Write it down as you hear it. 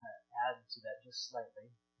just slightly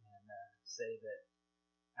and say that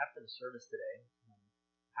after the service today,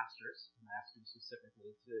 pastors, and I ask you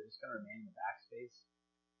specifically to just kind of remain in the backspace.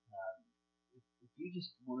 If you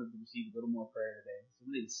just wanted to receive a little more prayer today,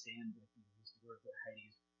 somebody to stand with you, is the word that Heidi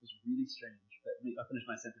used, was really strange, but I'll finish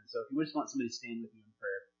my sentence. So if you just want somebody to stand with you in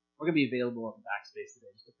prayer, we're going to be available at the backspace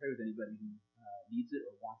today just to pray with anybody who needs it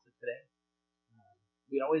or wants it today.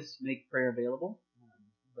 We always make prayer available,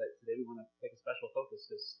 but today we want to take a special focus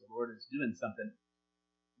because the Lord is doing something.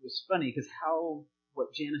 It was funny because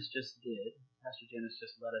what Janice just did, Pastor Janice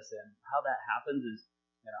just led us in, how that happens is,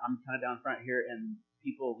 I'm kind of down front here, and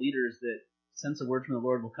leaders that sense a word from the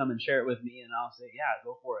Lord will come and share it with me, and I'll say, yeah,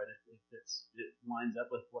 go for it if it lines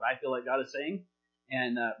up with what I feel like God is saying.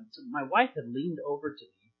 And so my wife had leaned over to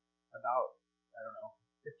me about,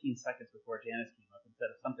 15 seconds before Janice came up and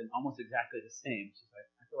said something almost exactly the same. She's like,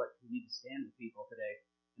 I feel like we need to stand with people today.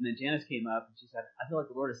 And then Janice came up and she said, I feel like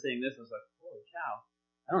the Lord is saying this. I was like, holy cow.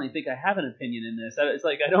 I don't even think I have an opinion in this. It's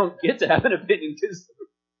like I don't get to have an opinion.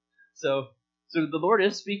 So the Lord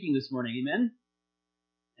is speaking this morning. Amen?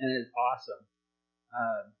 And it's awesome.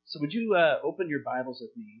 So would you open your Bibles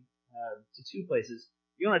with me to two places?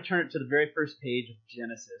 You want to turn it to the very first page of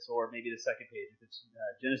Genesis, or maybe the second page. If it's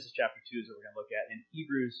Genesis chapter 2 is what we're going to look at, and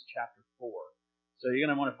Hebrews chapter 4. So you're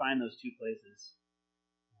going to want to find those two places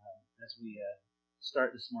as we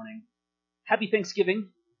start this morning. Happy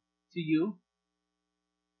Thanksgiving to you.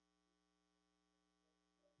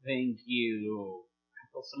 Thank you. I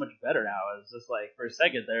feel so much better now. I was just like, for a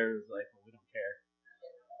second there, it was like, well, we don't care.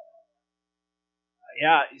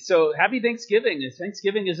 Yeah, so happy Thanksgiving.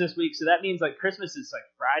 Thanksgiving is this week, so that means like Christmas is like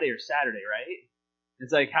Friday or Saturday, right?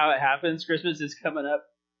 It's like how it happens. Christmas is coming up.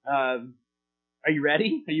 Are you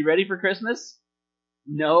ready? Are you ready for Christmas?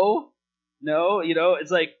 No,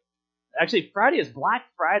 it's like actually Friday is Black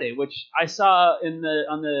Friday, which I saw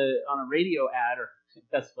on a radio ad. Or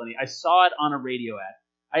that's funny. I saw it on a radio ad.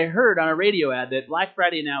 I heard on a radio ad that Black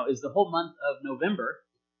Friday now is the whole month of November.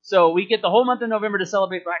 So we get the whole month of November to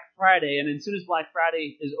celebrate Black Friday, and as soon as Black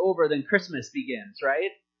Friday is over, then Christmas begins, right?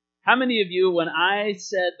 How many of you, when I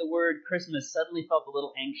said the word Christmas, suddenly felt a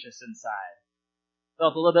little anxious inside?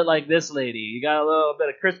 Felt a little bit like this lady. You got a little bit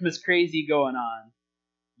of Christmas crazy going on.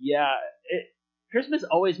 Yeah, Christmas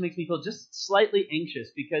always makes me feel just slightly anxious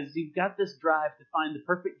because you've got this drive to find the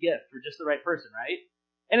perfect gift for just the right person, right?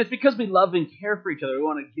 And it's because we love and care for each other. We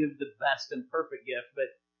want to give the best and perfect gift, but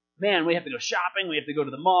man, we have to go shopping, we have to go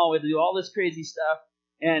to the mall, we have to do all this crazy stuff.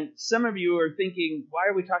 And some of you are thinking, why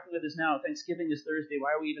are we talking about this now? Thanksgiving is Thursday.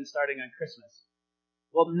 Why are we even starting on Christmas?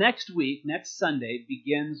 Well, next week, next Sunday,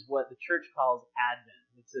 begins what the church calls Advent.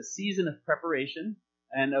 It's a season of preparation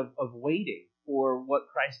and of waiting for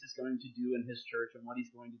what Christ is going to do in his church and what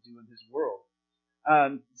he's going to do in his world.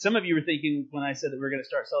 Some of you were thinking when I said that we're going to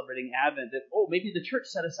start celebrating Advent that, maybe the church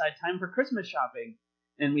set aside time for Christmas shopping.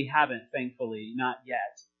 And we haven't, thankfully, not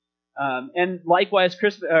yet. And likewise,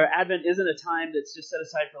 Advent isn't a time that's just set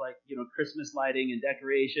aside for Christmas lighting and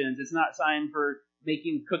decorations. It's not time for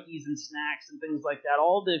making cookies and snacks and things like that.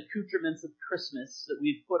 All the accoutrements of Christmas that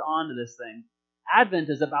we've put onto this thing. Advent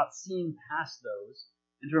is about seeing past those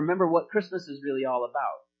and to remember what Christmas is really all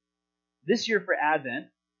about. This year for Advent,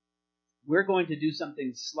 we're going to do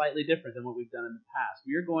something slightly different than what we've done in the past.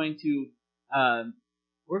 We are going to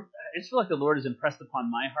I just feel like the Lord has impressed upon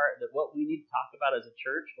my heart that what we need to talk about as a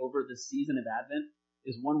church over this season of Advent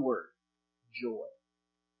is one word: joy.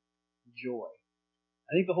 Joy.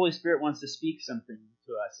 I think the Holy Spirit wants to speak something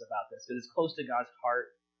to us about this, because it's close to God's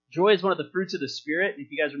heart. Joy is one of the fruits of the Spirit. If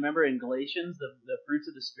you guys remember in Galatians, the fruits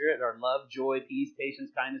of the Spirit are love, joy, peace,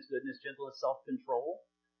 patience, kindness, goodness, gentleness, self-control.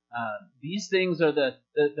 These things are the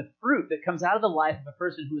fruit that comes out of the life of a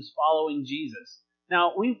person who is following Jesus.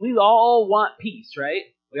 Now, we all want peace, right?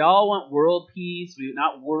 We all want world peace.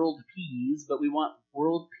 Not world peas, but we want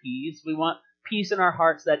world peace. We want peace in our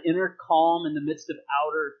hearts, that inner calm in the midst of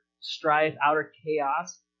outer strife, outer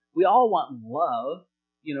chaos. We all want love.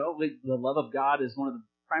 The love of God is one of the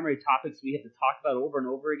primary topics we have to talk about over and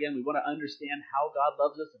over again. We want to understand how God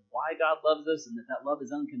loves us and why God loves us, and that love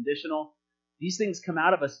is unconditional. These things come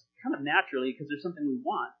out of us kind of naturally because there's something we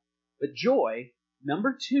want. But joy,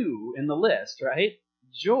 number 2 in the list, right?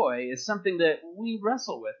 Joy is something that we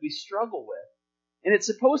wrestle with, we struggle with. And it's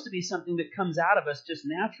supposed to be something that comes out of us just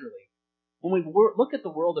naturally. When we look at the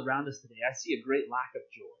world around us today, I see a great lack of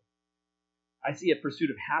joy. I see a pursuit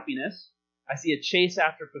of happiness. I see a chase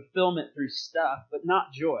after fulfillment through stuff, but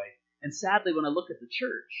not joy. And sadly, when I look at the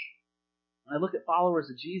church, when I look at followers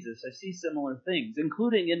of Jesus, I see similar things,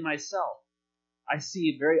 including in myself. I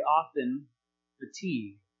see very often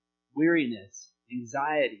fatigue, weariness,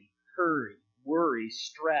 anxiety, hurry, worry,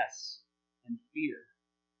 stress, and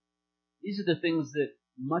These are the things that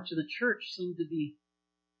much of the church seem to be,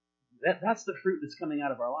 that's the fruit that's coming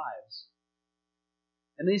out of our lives.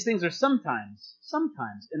 And these things are sometimes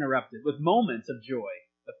interrupted with moments of joy,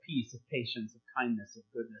 of peace, of patience, of kindness, of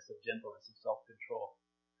goodness, of gentleness, of self-control.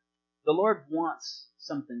 The Lord wants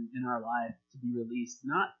something in our life to be released,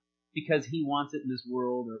 not because he wants it in this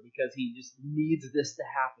world or because he just needs this to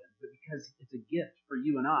happen, but because it's a gift for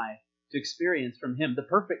you and I to experience from him. The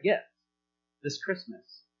perfect gift this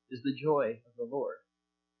Christmas is the joy of the Lord,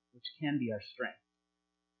 which can be our strength.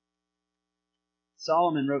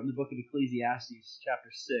 Solomon wrote in the book of Ecclesiastes,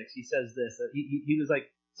 chapter 6, he says this, that he was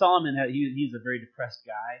like, Solomon, he's a very depressed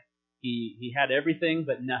guy. He had everything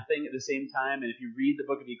but nothing at the same time, and if you read the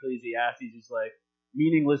book of Ecclesiastes, he's like,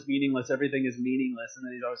 meaningless, everything is meaningless, and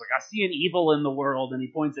then he's always like, I see an evil in the world, and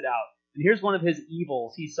he points it out. And here's one of his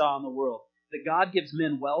evils he saw in the world, that God gives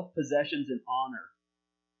men wealth, possessions, and honor,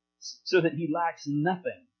 so that he lacks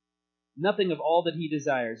nothing of all that he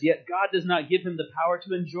desires. Yet God does not give him the power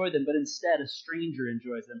to enjoy them, but instead a stranger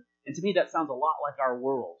enjoys them. And to me that sounds a lot like our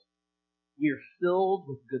world. We are filled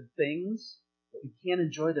with good things, but we can't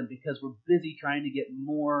enjoy them because we're busy trying to get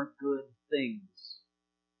more good things.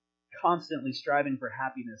 Constantly striving for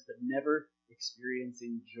happiness, but never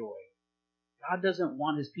experiencing joy. God doesn't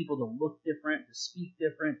want his people to look different, to speak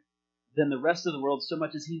different than the rest of the world so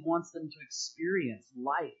much as he wants them to experience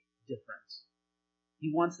life different.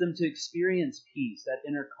 He wants them to experience peace, that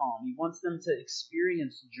inner calm. He wants them to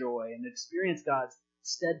experience joy and experience God's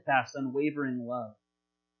steadfast, unwavering love.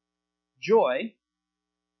 Joy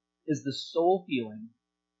is the soul feeling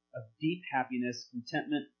of deep happiness,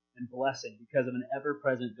 contentment, and blessing because of an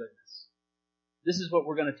ever-present goodness. This is what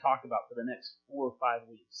we're going to talk about for the next 4 or 5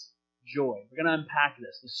 weeks. Joy. We're going to unpack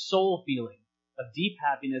this, the soul feeling of deep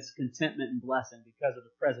happiness, contentment, and blessing because of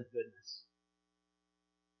the present goodness.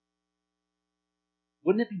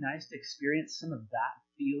 Wouldn't it be nice to experience some of that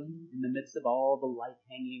feeling in the midst of all the light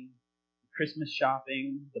hanging, the Christmas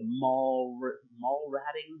shopping, the mall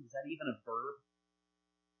ratting? Is that even a verb?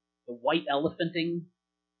 The white elephanting?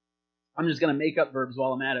 I'm just going to make up verbs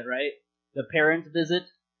while I'm at it, right? The parent visit,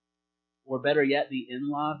 or better yet, the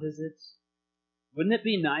in-law visit. Wouldn't it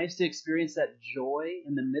be nice to experience that joy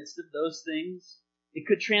in the midst of those things? It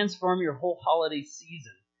could transform your whole holiday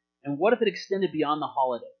season. And what if it extended beyond the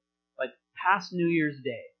holiday? Like past New Year's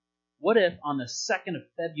Day. What if on the 2nd of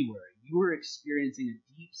February you were experiencing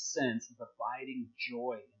a deep sense of abiding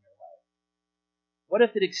joy in your life? What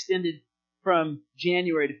if it extended from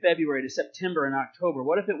January to February to September and October?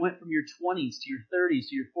 What if it went from your 20s to your 30s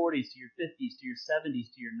to your 40s to your 50s to your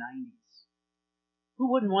 70s to your 90s?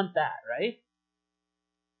 Who wouldn't want that, right?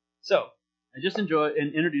 So, I just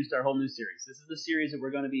introduced our whole new series. This is the series that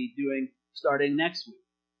we're going to be doing starting next week.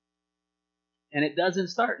 And it doesn't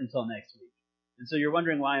start until next week. And so you're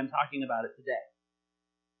wondering why I'm talking about it today.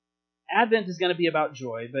 Advent is going to be about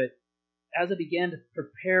joy, but as I began to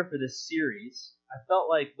prepare for this series, I felt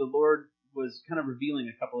like the Lord was kind of revealing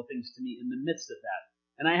a couple of things to me in the midst of that.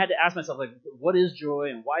 And I had to ask myself, like, what is joy,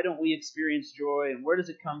 and why don't we experience joy, and where does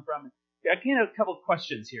it come from? I came up with a couple of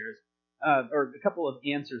questions here, or a couple of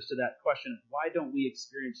answers to that question, why don't we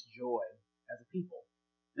experience joy as a people?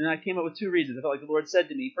 And I came up with 2 reasons. I felt like the Lord said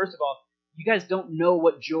to me, first of all, you guys don't know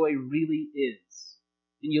what joy really is.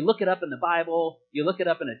 And you look it up in the Bible, you look it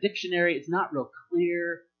up in a dictionary, it's not real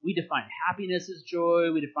clear. We define happiness as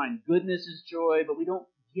joy, we define goodness as joy, but we don't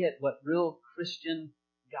get what real Christian,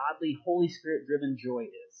 godly, Holy Spirit-driven joy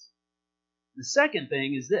is. The second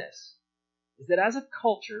thing is this, is that as a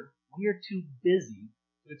culture, we are too busy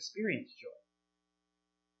to experience joy.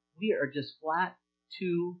 We are just flat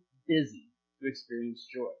too busy to experience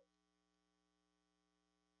joy.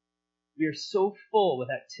 We are so full with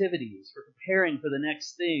activities for preparing for the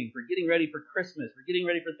next thing, for getting ready for Christmas, for getting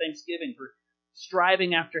ready for Thanksgiving, for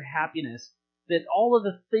striving after happiness, that all of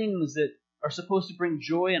the things that are supposed to bring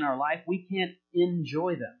joy in our life, we can't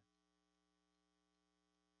enjoy them.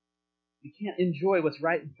 We can't enjoy what's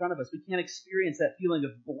right in front of us. We can't experience that feeling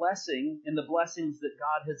of blessing in the blessings that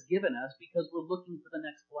God has given us because we're looking for the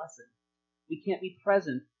next blessing. We can't be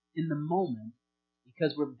present in the moment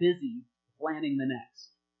because we're busy planning the next.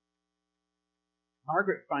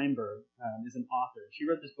 Margaret Feinberg is an author. She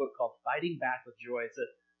wrote this book called Fighting Back with Joy. It's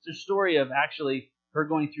a story of actually her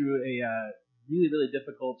going through a really, really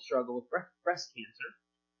difficult struggle with breast cancer.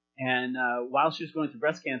 And while she was going through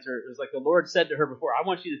breast cancer, it was like the Lord said to her before, I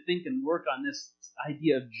want you to think and work on this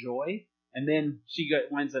idea of joy. And then she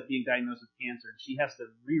winds up being diagnosed with cancer. She has to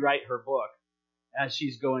rewrite her book as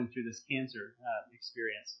she's going through this cancer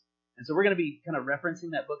experience. And so we're going to be kind of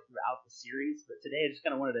referencing that book throughout the series. But today I just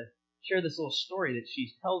kind of wanted to share this little story that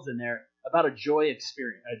she tells in there about a joy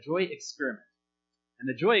experiment. And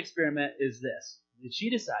the joy experiment is this: that she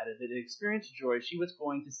decided that to experience joy, she was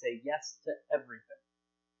going to say yes to everything.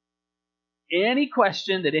 Any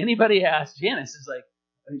question that anybody asked, Janice is like,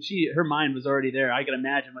 her mind was already there. I can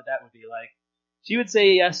imagine what that would be like. She would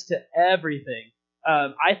say yes to everything.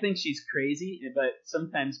 I think she's crazy, but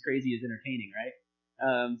sometimes crazy is entertaining,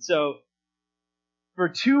 right? So for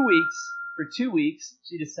 2 weeks,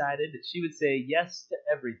 she decided that she would say yes to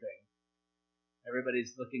everything.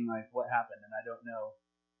 Everybody's looking like, what happened? And I don't know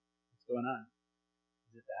what's going on.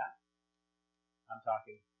 Is it that? I'm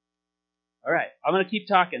talking. All right, I'm going to keep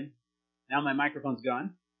talking. Now my microphone's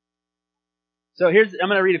gone. So I'm going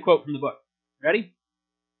to read a quote from the book. Ready?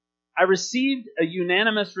 I received a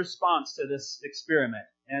unanimous response to this experiment.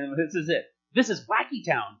 And this is it. This is Wacky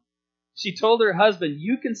Town. She told her husband,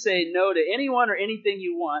 you can say no to anyone or anything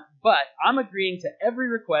you want, but I'm agreeing to every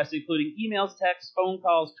request, including emails, texts, phone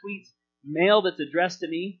calls, tweets, mail that's addressed to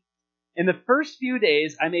me. In the first few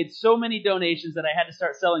days, I made so many donations that I had to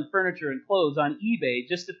start selling furniture and clothes on eBay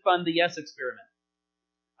just to fund the yes experiment.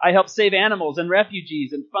 I helped save animals and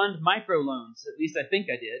refugees and fund microloans. At least I think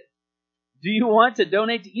I did. Do you want to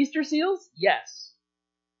donate to Easter seals? Yes.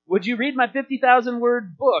 Would you read my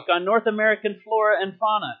 50,000-word book on North American flora and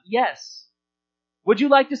fauna? Yes. Would you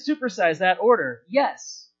like to supersize that order?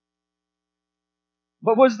 Yes.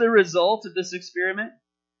 What was the result of this experiment?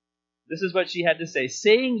 This is what she had to say.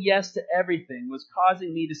 Saying yes to everything was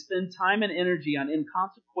causing me to spend time and energy on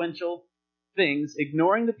inconsequential things,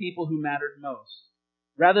 ignoring the people who mattered most.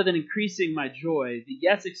 Rather than increasing my joy, the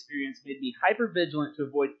yes experience made me hypervigilant to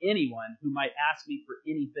avoid anyone who might ask me for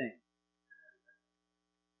anything.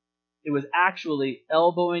 It was actually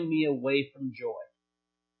elbowing me away from joy.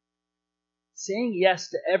 Saying yes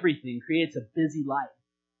to everything creates a busy life.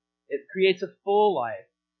 It creates a full life.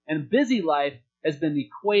 And busy life has been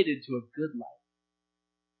equated to a good life.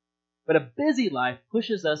 But a busy life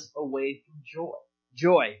pushes us away from joy.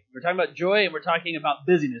 Joy. We're talking about joy and we're talking about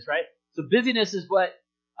busyness, right? So busyness is what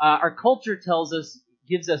our culture tells us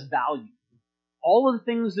gives us value. All of the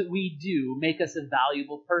things that we do make us a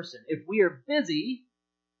valuable person. If we are busy,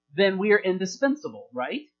 then we are indispensable,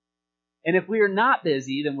 right? And if we are not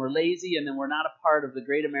busy, then we're lazy and then we're not a part of the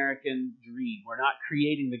great American dream. We're not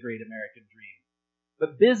creating the great American dream.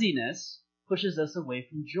 But busyness pushes us away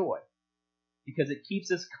from joy because it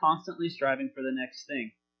keeps us constantly striving for the next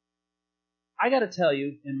thing. I got to tell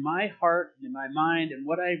you, in my heart and in my mind and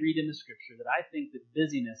what I read in the scripture, that I think that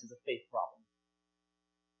busyness is a faith problem.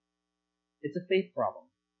 It's a faith problem.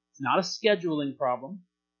 It's not a scheduling problem.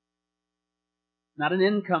 It's not an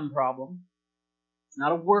income problem. It's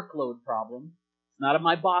not a workload problem. It's not a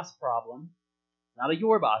my boss problem. It's not a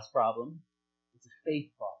your boss problem. It's a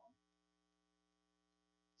faith problem.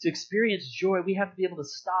 To experience joy, we have to be able to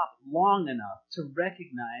stop long enough to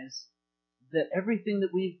recognize that everything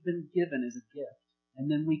that we've been given is a gift,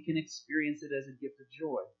 and then we can experience it as a gift of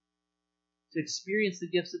joy. To experience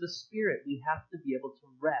the gifts of the Spirit, we have to be able to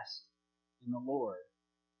rest in the Lord,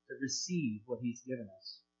 to receive what He's given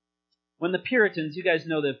us. When the Puritans, you guys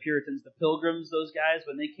know the Puritans, the Pilgrims, those guys,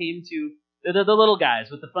 when they came to, they're the little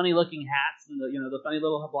guys with the funny looking hats and the funny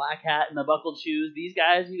little black hat and the buckled shoes. These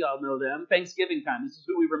guys, you all know them. Thanksgiving time, this is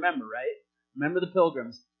who we remember, right? Remember the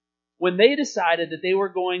Pilgrims. When they decided that they were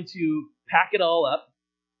going to pack it all up,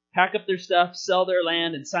 pack up their stuff, sell their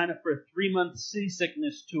land, and sign up for a 3-month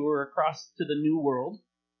seasickness tour across to the New World.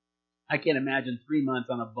 I can't imagine 3 months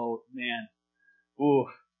on a boat, man. Ooh,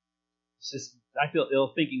 it's just, I feel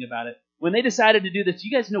ill thinking about it. When they decided to do this, do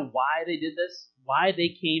you guys know why they did this? Why they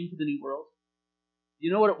came to the New World? Do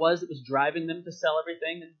you know what it was that was driving them to sell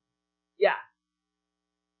everything? And yeah.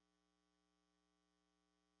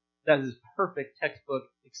 That is perfect textbook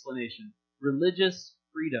explanation. Religious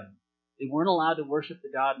freedom. They weren't allowed to worship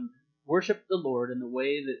the God and worship the Lord in the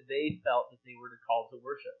way that they felt that they were called to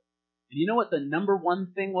worship. And you know what the number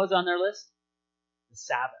one thing was on their list? The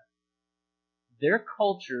Sabbath. Their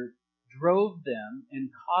culture drove them and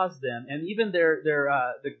caused them, and even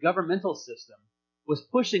the governmental system was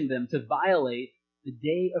pushing them to violate the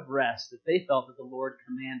day of rest that they felt that the Lord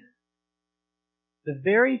commanded. The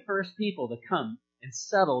very first people to come and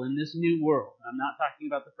settle in this new world, I'm not talking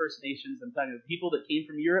about the First Nations, I'm talking about people that came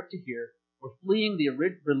from Europe to here, were fleeing the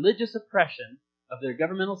religious oppression of their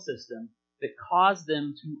governmental system that caused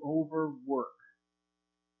them to overwork.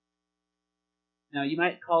 Now, you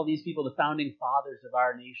might call these people the founding fathers of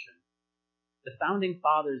our nation. The founding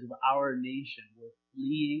fathers of our nation were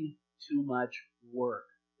fleeing too much work.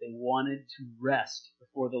 They wanted to rest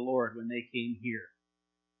before the Lord when they came here.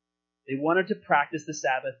 They wanted to practice the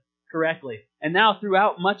Sabbath correctly. And now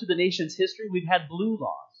throughout much of the nation's history, we've had blue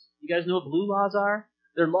laws. You guys know what blue laws are?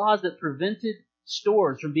 They're laws that prevented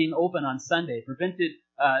stores from being open on Sunday, prevented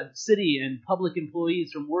city and public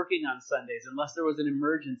employees from working on Sundays unless there was an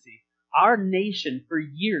emergency. Our nation for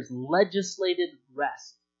years legislated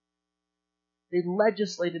rest. They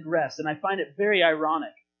legislated rest, and I find it very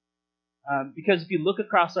ironic because if you look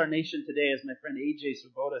across our nation today, as my friend AJ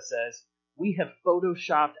Swoboda says, we have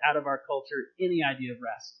photoshopped out of our culture any idea of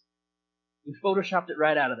rest. We photoshopped it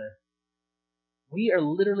right out of there. We are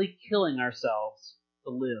literally killing ourselves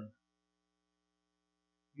to live.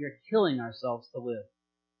 We are killing ourselves to live.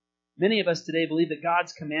 Many of us today believe that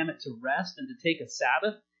God's commandment to rest and to take a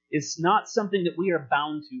Sabbath is not something that we are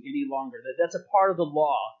bound to any longer, that's a part of the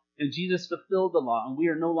law. And Jesus fulfilled the law, and we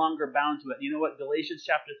are no longer bound to it. You know what Galatians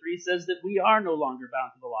chapter 3 says? That we are no longer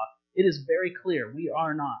bound to the law. It is very clear. We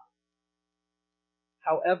are not.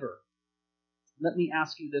 However, let me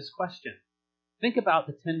ask you this question. Think about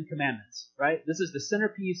the Ten Commandments, right? This is the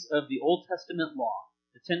centerpiece of the Old Testament law,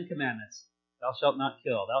 the Ten Commandments. Thou shalt not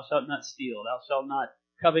kill. Thou shalt not steal. Thou shalt not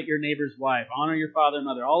covet your neighbor's wife. Honor your father and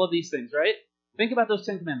mother. All of these things, right? Think about those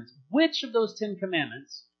 10 commandments. Which of those 10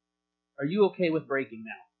 commandments are you okay with breaking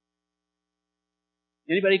now?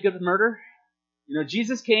 Anybody good with murder? You know,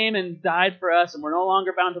 Jesus came and died for us, and we're no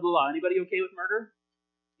longer bound to the law. Anybody okay with murder?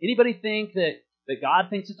 Anybody think that God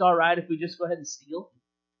thinks it's all right if we just go ahead and steal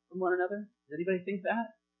from one another? Does anybody think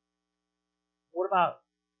that? What about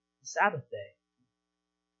the Sabbath day?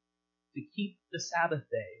 To keep the Sabbath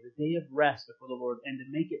day, the day of rest before the Lord, and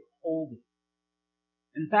to make it holy.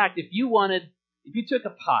 In fact, if you took a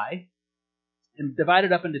pie and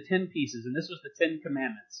divided it up into 10 pieces, and this was the 10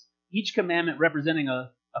 commandments, each commandment representing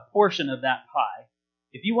a portion of that pie.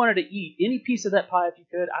 If you wanted to eat any piece of that pie, if you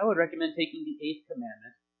could, I would recommend taking the 8th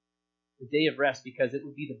commandment, the day of rest, because it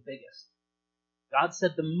would be the biggest. God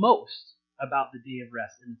said the most about the day of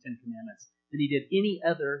rest in the 10 commandments than he did any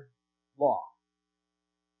other law.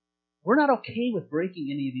 We're not okay with breaking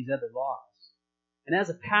any of these other laws. And as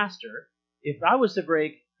a pastor, if I was to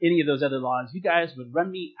break any of those other laws, you guys would run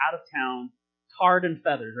me out of town, tarred and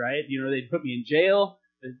feathered, right? You know, they'd put me in jail.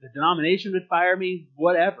 The denomination would fire me,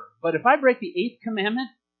 whatever. But if I break the 8th commandment,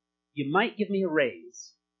 you might give me a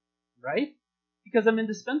raise, right? Because I'm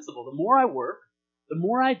indispensable. The more I work, the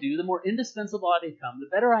more I do, the more indispensable I become,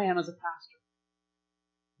 the better I am as a pastor.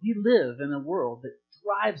 We live in a world that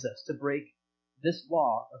drives us to break this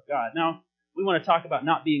law of God. Now, we want to talk about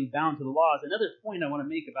not being bound to the laws. Another point I want to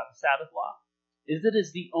make about the Sabbath law is that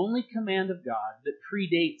it's the only command of God that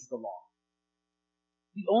predates the law.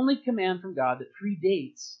 The only command from God that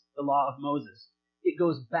predates the law of Moses. It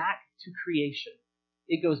goes back to creation.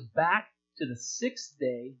 It goes back to the 6th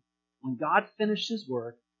day when God finished his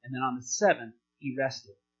work, and then on the 7th, he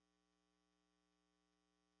rested.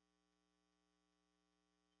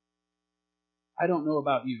 I don't know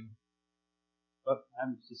about you, but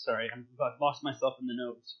I'm so sorry. I've lost myself in the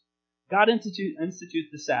notes. God institutes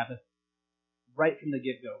the Sabbath right from the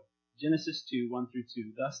get-go. Genesis 2, 1 through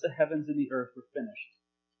 2. Thus the heavens and the earth were finished,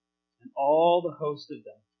 and all the host of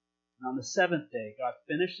them. And on the 7th day, God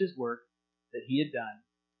finished his work that he had done,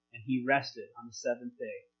 and he rested on the 7th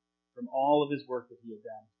day from all of his work that he had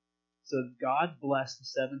done. So God blessed the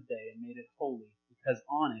 7th day and made it holy, because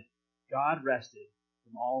on it God rested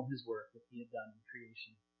from all his work that he had done in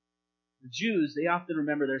creation. The Jews, they often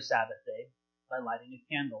remember their Sabbath day by lighting a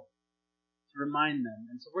candle to remind them.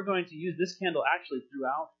 And so we're going to use this candle actually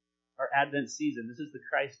throughout our Advent season. This is the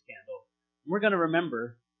Christ candle. And we're going to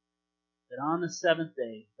remember that on the 7th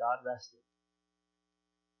day, God rested.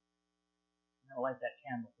 I'm going to light that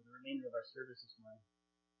candle for the remainder of our service this morning.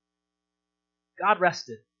 God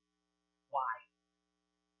rested. Why?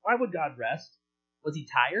 Why would God rest? Was he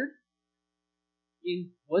tired? I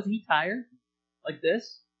mean, was he tired? Like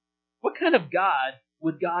this? What kind of God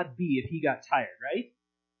would God be if he got tired, right?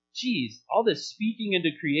 Geez, all this speaking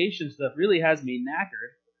into creation stuff really has me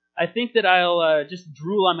knackered. I think that I'll just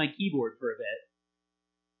drool on my keyboard for a bit.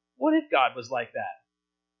 What if God was like that?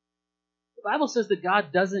 The Bible says that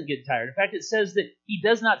God doesn't get tired. In fact, it says that he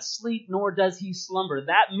does not sleep nor does he slumber.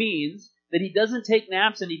 That means that he doesn't take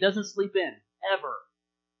naps and he doesn't sleep in, ever.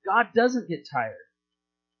 God doesn't get tired.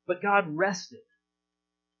 But God rested.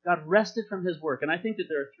 God rested from his work. And I think that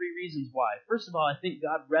there are 3 reasons why. First of all, I think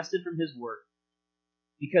God rested from his work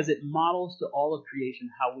because it models to all of creation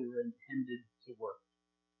how we were intended to work,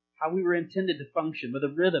 how we were intended to function with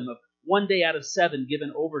a rhythm of 1 day out of 7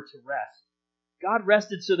 given over to rest. God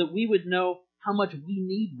rested so that we would know how much we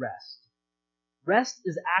need rest. Rest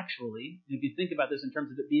is actually, if you think about this in terms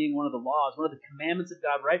of it being one of the laws, one of the commandments of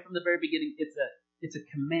God right from the very beginning, it's It's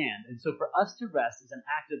a command. And so for us to rest is an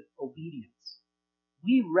act of obedience.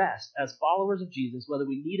 We rest as followers of Jesus whether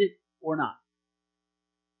we need it or not.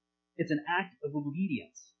 It's an act of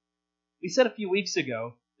obedience. We said a few weeks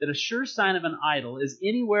ago that a sure sign of an idol is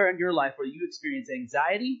anywhere in your life where you experience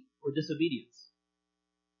anxiety or disobedience.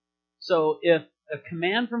 So if a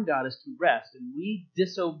command from God is to rest and we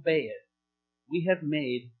disobey it, we have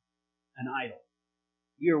made an idol.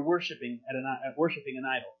 We are worshiping an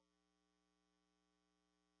idol.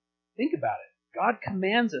 Think about it. God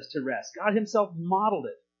commands us to rest. God himself modeled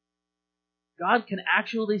it. God can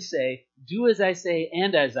actually say, do as I say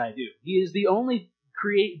and as I do. He is the only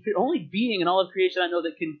being in all of creation I know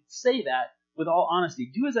that can say that with all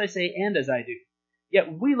honesty. Do as I say and as I do.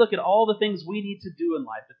 Yet we look at all the things we need to do in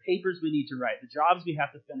life, the papers we need to write, the jobs we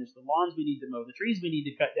have to finish, the lawns we need to mow, the trees we need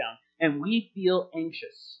to cut down, and we feel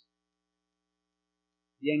anxious.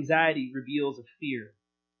 The anxiety reveals a fear.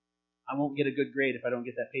 I won't get a good grade if I don't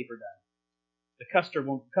get that paper done. The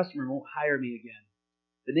customer won't hire me again.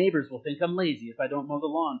 The neighbors will think I'm lazy if I don't mow the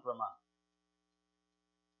lawn for a month.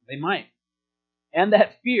 They might. And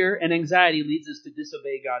that fear and anxiety leads us to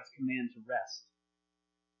disobey God's command to rest.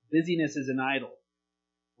 Busyness is an idol,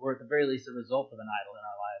 or at the very least a result of an idol in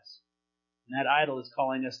our lives. And that idol is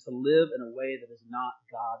calling us to live in a way that is not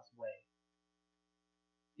God's way.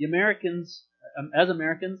 As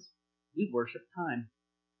Americans, we worship time.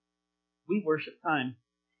 We worship time.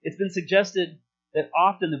 It's been suggested that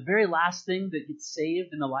often the very last thing that gets saved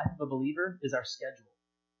in the life of a believer is our schedule.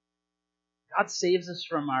 God saves us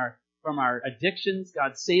from our addictions.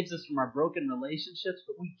 God saves us from our broken relationships,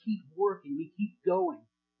 but we keep working. We keep going.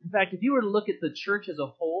 In fact, if you were to look at the church as a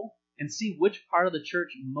whole and see which part of the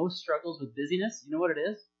church most struggles with busyness, you know what it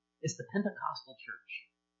is? It's the Pentecostal church.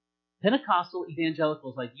 Pentecostal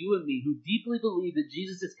evangelicals like you and me who deeply believe that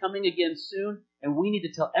Jesus is coming again soon and we need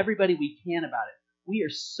to tell everybody we can about it. We are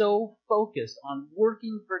so focused on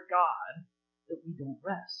working for God that we don't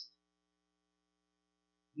rest.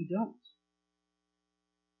 We don't.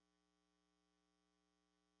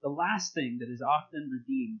 The last thing that is often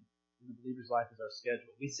redeemed in the believer's life is our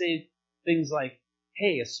schedule. We say things like,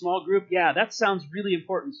 hey, a small group, yeah, that sounds really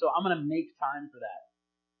important, so I'm going to make time for that.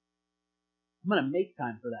 I'm going to make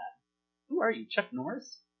time for that. Who are you, Chuck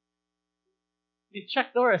Norris? I mean, Chuck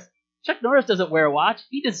Norris doesn't wear a watch.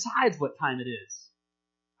 He decides what time it is.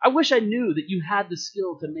 I wish I knew that you had the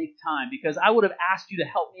skill to make time, because I would have asked you to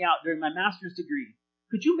help me out during my master's degree.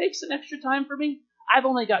 Could you make some extra time for me? I've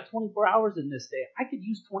only got 24 hours in this day. I could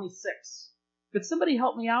use 26. Could somebody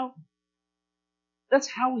help me out? That's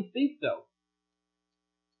how we think, though.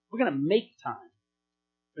 We're going to make time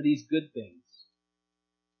for these good things.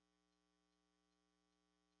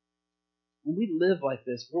 When we live like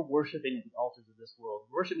this, we're worshiping at the altars of this world.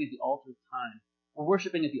 We're worshiping at the altar of time. We're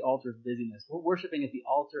worshiping at the altar of busyness. We're worshiping at the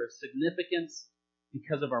altar of significance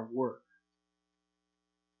because of our work.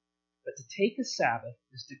 But to take a Sabbath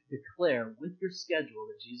is to declare with your schedule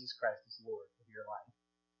that Jesus Christ is Lord of your life.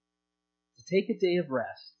 To take a day of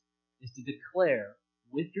rest is to declare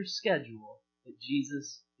with your schedule that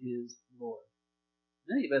Jesus is Lord.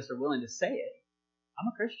 Many of us are willing to say it. I'm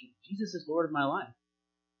a Christian. Jesus is Lord of my life.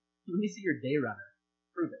 Let me see your day runner.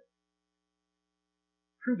 Prove it.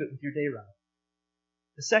 Prove it with your day runner.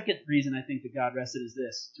 The second reason I think that God rested is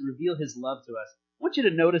this, to reveal his love to us. I want you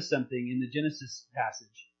to notice something in the Genesis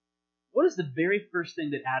passage. What is the very first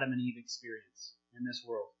thing that Adam and Eve experience in this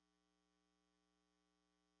world?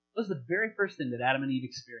 What is the very first thing that Adam and Eve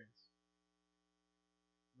experience?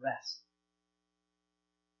 Rest.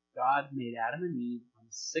 God made Adam and Eve on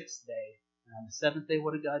the sixth day. And on the seventh day,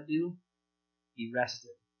 what did God do? He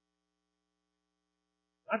rested.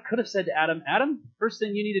 God could have said to Adam, Adam, first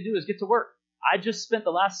thing you need to do is get to work. I just spent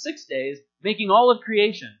the last 6 days making all of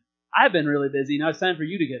creation. I've been really busy. Now it's time for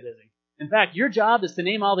you to get busy. In fact, your job is to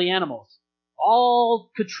name all the animals.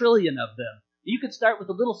 All quadrillion of them. You could start with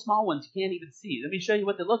the little small ones you can't even see. Let me show you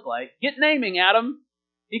what they look like. Get naming, Adam.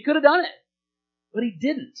 He could have done it. But he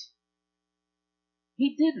didn't.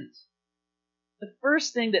 He didn't. The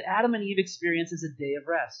first thing that Adam and Eve experience is a day of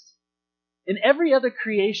rest. In every other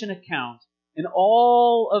creation account, in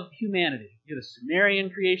all of humanity, you have the Sumerian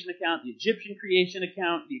creation account, the Egyptian creation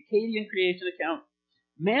account, the Akkadian creation account,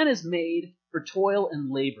 man is made for toil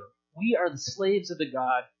and labor. We are the slaves of the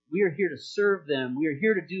God. We are here to serve them. We are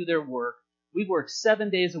here to do their work. We work 7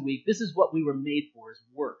 days a week. This is what we were made for, is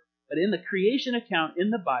work. But in the creation account in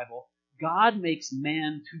the Bible, God makes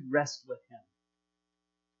man to rest with him.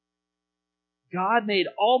 God made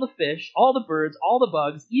all the fish, all the birds, all the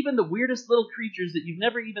bugs, even the weirdest little creatures that you've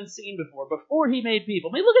never even seen before he made people.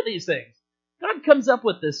 I mean, look at these things. God comes up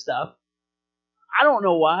with this stuff. I don't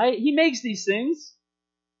know why. He makes these things.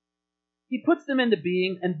 He puts them into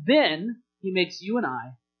being, and then he makes you and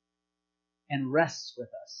I and rests with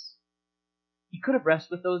us. He could have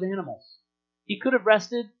rested with those animals. He could have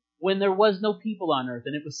rested when there was no people on earth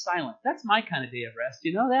and it was silent. That's my kind of day of rest.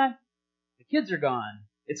 You know that? The kids are gone.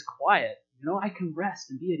 It's quiet. I can rest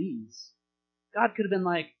and be at ease. God could have been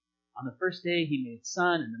like, on the first day, he made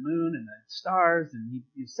sun and the moon and the stars, and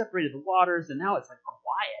he separated the waters, and now it's like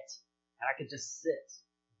quiet. And I could just sit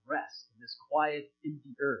and rest in this quiet,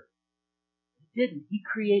 empty earth. He didn't. He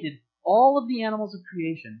created all of the animals of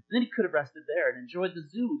creation, and then he could have rested there and enjoyed the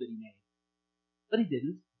zoo that he made. But he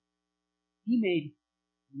didn't. He made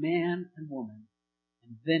man and woman,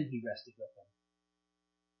 and then he rested with them.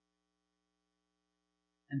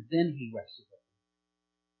 And then he rested with them.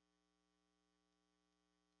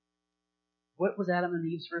 What was Adam and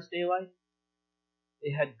Eve's first day like?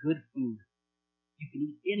 They had good food. You can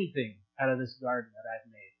eat anything out of this garden that I've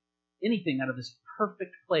made. Anything out of this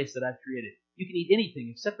perfect place that I've created. You can eat anything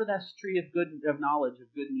except for that tree of knowledge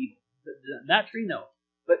of good and evil. That tree, no.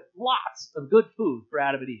 But lots of good food for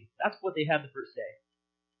Adam and Eve. That's what they had the first day.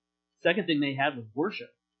 Second thing they had was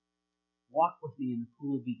worship. Walk with me in the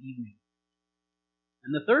cool of the evening.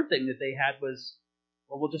 And the third thing that they had was,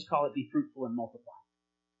 well, we'll just call it be fruitful and multiply.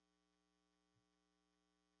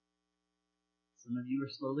 Some of you are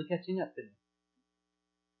slowly catching up to me.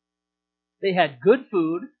 They had good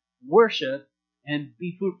food, worship, and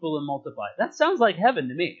be fruitful and multiply. That sounds like heaven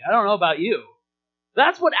to me. I don't know about you.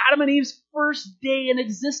 That's what Adam and Eve's first day in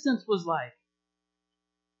existence was like.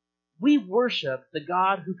 We worship the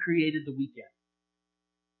God who created the weekend.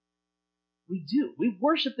 We do. We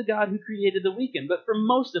worship the God who created the weekend. But for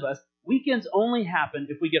most of us, weekends only happen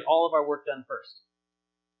if we get all of our work done first.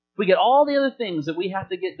 If we get all the other things that we have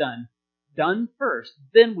to get done first,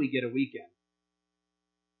 then we get a weekend.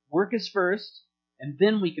 Work is first, and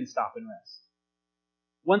then we can stop and rest.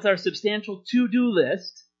 Once our substantial to-do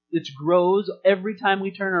list, which grows every time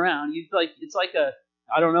we turn around, it's like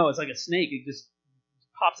a snake. It just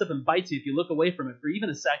pops up and bites you if you look away from it for even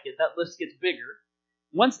a second. That list gets bigger.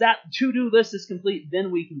 Once that to-do list is complete,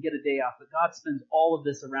 then we can get a day off. But God spins all of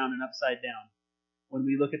this around and upside down when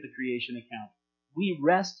we look at the creation account. We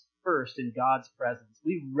rest first in God's presence.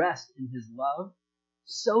 We rest in His love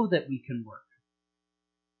so that we can work.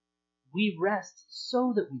 We rest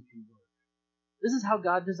so that we can work. This is how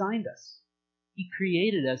God designed us. He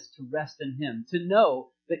created us to rest in Him, to know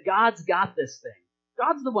that God's got this thing.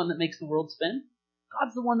 God's the one that makes the world spin.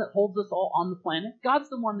 God's the one that holds us all on the planet. God's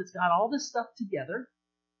the one that's got all this stuff together.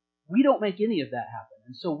 We don't make any of that happen.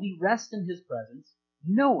 And so we rest in His presence,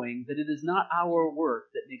 knowing that it is not our work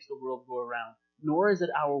that makes the world go around, nor is it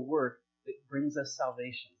our work that brings us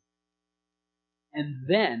salvation. And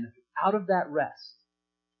then, out of that rest,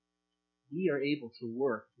 we are able to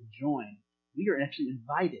work and join. We are actually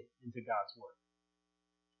invited into God's work.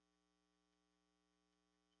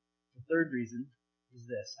 The third reason is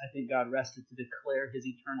this. I think God rested to declare His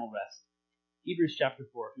eternal rest. Hebrews chapter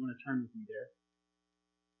 4, if you want to turn with me there.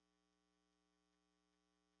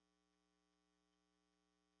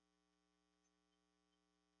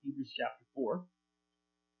 Hebrews chapter 4.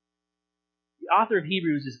 The author of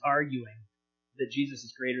Hebrews is arguing that Jesus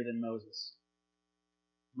is greater than Moses.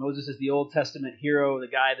 Moses is the Old Testament hero, the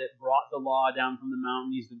guy that brought the law down from the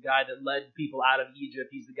mountain. He's the guy that led people out of Egypt.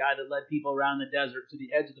 He's the guy that led people around the desert to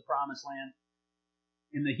the edge of the promised land.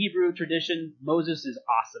 In the Hebrew tradition, Moses is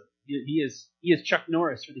awesome. He is Chuck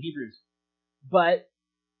Norris for the Hebrews. But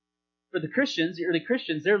for the Christians, the early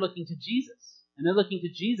Christians, they're looking to Jesus. And they're looking to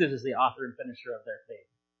Jesus as the author and finisher of their faith.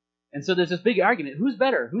 And so there's this big argument. Who's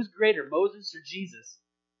better? Who's greater, Moses or Jesus?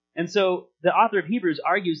 And so the author of Hebrews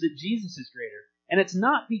argues that Jesus is greater. And it's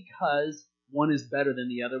not because one is better than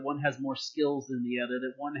the other, one has more skills than the other,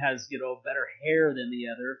 that one has, better hair than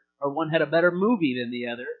the other, or one had a better movie than the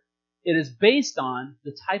other. It is based on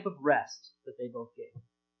the type of rest that they both gave.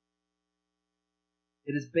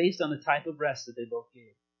 It is based on the type of rest that they both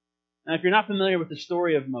gave. Now, if you're not familiar with the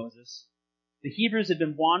story of Moses, the Hebrews had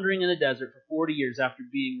been wandering in the desert for 40 years after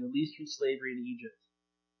being released from slavery in Egypt.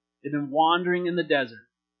 They've been wandering in the desert,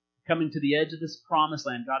 coming to the edge of this promised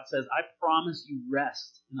land. God says, I promise you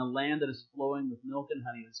rest in a land that is flowing with milk and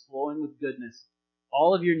honey, that's flowing with goodness.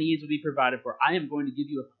 All of your needs will be provided for. I am going to give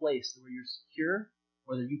you a place where you're secure,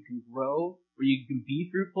 where you can grow, where you can be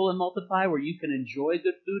fruitful and multiply, where you can enjoy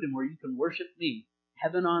good food, and where you can worship me.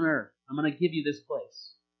 Heaven on earth. I'm going to give you this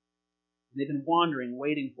place. And they've been wandering,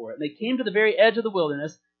 waiting for it. And they came to the very edge of the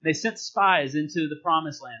wilderness, and they sent spies into the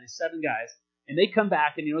promised land, these 7 guys. And they come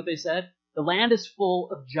back, and you know what they said? The land is full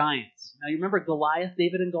of giants. Now, you remember Goliath,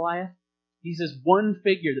 David and Goliath? He's this one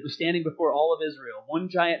figure that was standing before all of Israel, one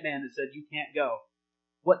giant man that said, you can't go.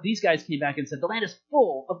 What these guys came back and said, the land is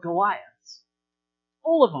full of Goliaths.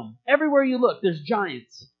 Full of them. Everywhere you look, there's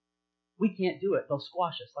giants. We can't do it. They'll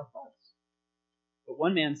squash us like bugs. But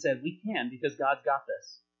one man said, we can because God's got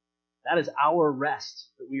this. That is our rest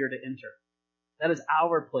that we are to enter. That is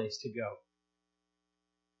our place to go.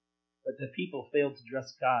 But the people failed to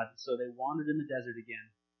trust God, so they wandered in the desert again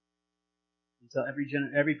until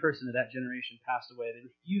every person of that generation passed away. They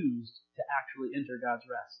refused to actually enter God's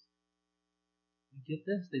rest. You get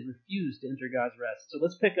this? They refused to enter God's rest. So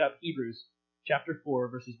let's pick up Hebrews chapter 4,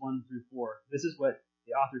 verses 1 through 4. This is what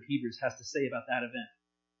the author of Hebrews has to say about that event.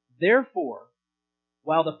 Therefore,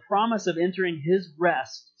 while the promise of entering his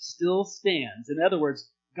rest still stands, in other words,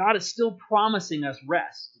 God is still promising us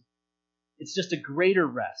rest. It's just a greater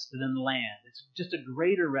rest than land. It's just a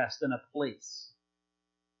greater rest than a place.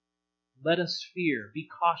 Let us fear, be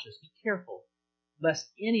cautious, be careful, lest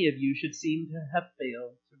any of you should seem to have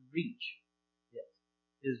failed to reach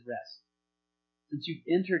his rest. Since you've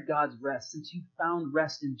entered God's rest, since you've found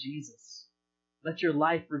rest in Jesus, let your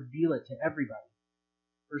life reveal it to everybody.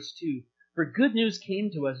 Verse 2, for good news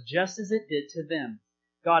came to us just as it did to them.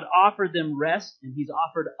 God offered them rest, and he's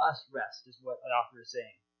offered us rest, is what the author is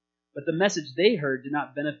saying. But the message they heard did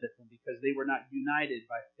not benefit them because they were not united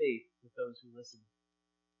by faith with those who listened.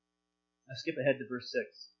 Now skip ahead to verse 6.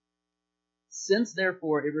 Since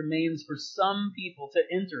therefore it remains for some people to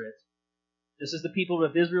enter it, just as the people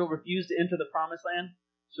of Israel refused to enter the promised land,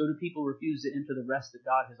 so do people refuse to enter the rest that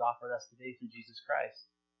God has offered us today through Jesus Christ.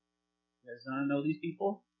 You guys want to know these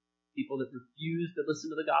people? People that refuse to listen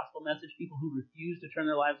to the gospel message, people who refuse to turn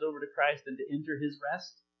their lives over to Christ and to enter his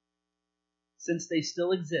rest. Since they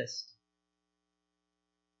still exist,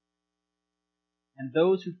 and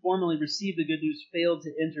those who formerly received the good news failed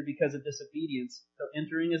to enter because of disobedience. So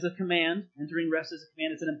entering is a command. Entering rest is a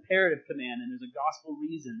command. It's an imperative command, and there's a gospel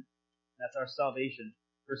reason. That's our salvation.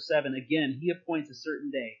 Verse 7, again, he appoints a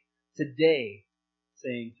certain day. Today,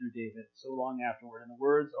 saying through David, so long afterward, and the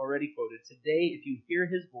words already quoted, today, if you hear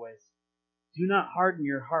his voice, do not harden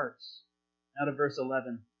your hearts. Now to verse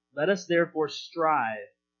 11, let us therefore strive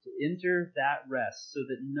to enter that rest, so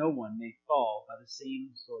that no one may fall by the same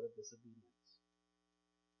sort of disobedience.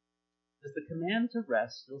 Does the command to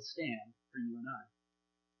rest still stand for you and I?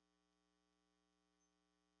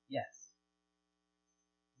 Yes.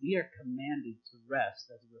 We are commanded to rest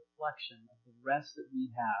as a reflection of the rest that we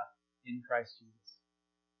have in Christ Jesus.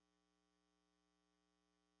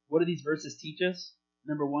 What do these verses teach us?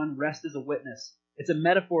 Number one, rest is a witness. It's a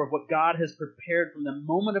metaphor of what God has prepared from the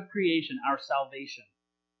moment of creation, our salvation.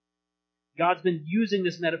 God's been using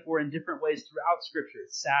this metaphor in different ways throughout Scripture.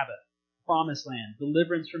 Sabbath, promised land,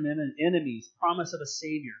 deliverance from enemies, promise of a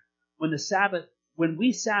Savior. When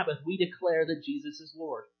we Sabbath, we declare that Jesus is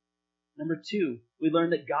Lord. Number two, we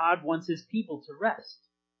learn that God wants his people to rest,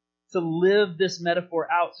 to live this metaphor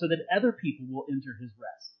out so that other people will enter his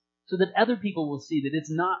rest, so that other people will see that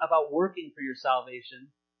it's not about working for your salvation,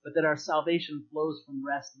 but that our salvation flows from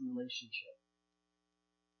rest and relationship.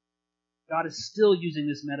 God is still using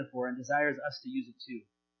this metaphor and desires us to use it too.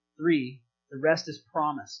 3, the rest is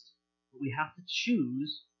promised, but we have to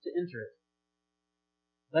choose to enter it.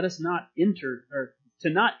 Let us not enter, or to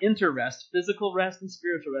not enter rest, physical rest and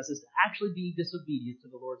spiritual rest, is to actually be disobedient to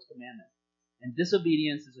the Lord's commandment. And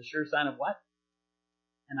disobedience is a sure sign of what?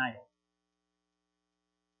 An idol.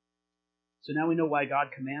 So now we know why God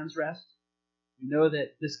commands rest. We know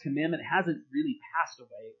that this commandment hasn't really passed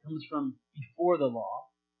away. It comes from before the law.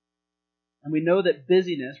 And we know that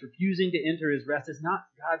busyness, refusing to enter his rest, is not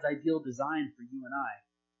God's ideal design for you and I.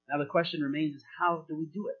 Now the question remains is, how do we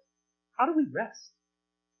do it? How do we rest?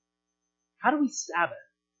 How do we Sabbath?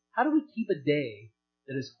 How do we keep a day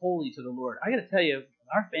that is holy to the Lord? I got to tell you,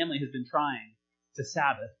 our family has been trying to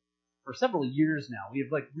Sabbath for several years now. We have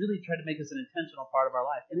really tried to make this an intentional part of our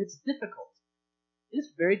life, and it's difficult. It's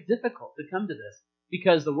very difficult to come to this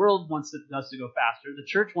because the world wants us to go faster. The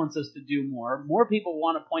church wants us to do more. More people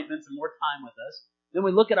want appointments and more time with us. Then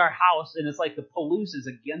we look at our house, and it's like the Palouse is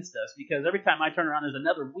against us because every time I turn around, there's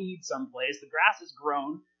another weed someplace. The grass has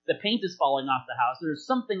grown. The paint is falling off the house. There's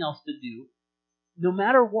something else to do. No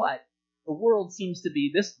matter what, the world seems to be,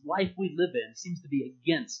 this life we live in seems to be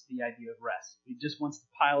against the idea of rest. It just wants to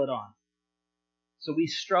pile it on. So we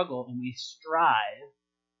struggle and we strive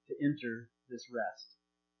to enter this rest.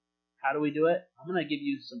 How do we do it? I'm going to give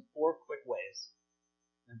you 4 quick ways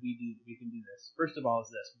that we can do this. First of all is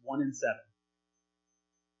this, 1 in 7.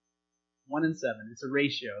 1 in 7. It's a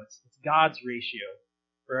ratio. It's God's ratio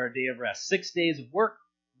for our day of rest. 6 days of work,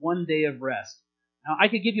 1 day of rest. Now, I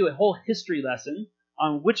could give you a whole history lesson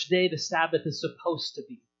on which day the Sabbath is supposed to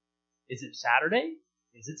be. Is it Saturday?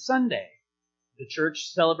 Is it Sunday? The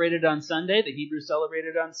church celebrated on Sunday. The Hebrews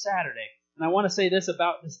celebrated on Saturday. And I want to say this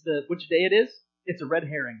about which day it is. It's a red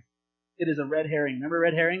herring. It is a red herring. Remember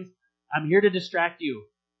red herrings? I'm here to distract you.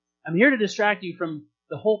 I'm here to distract you from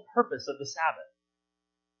the whole purpose of the Sabbath.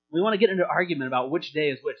 We want to get into argument about which day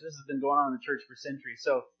is which. This has been going on in the church for centuries.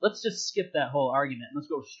 So let's just skip that whole argument and let's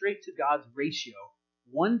go straight to God's ratio.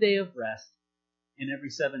 1 day of rest in every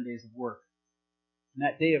 7 days of work. And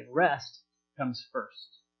that day of rest comes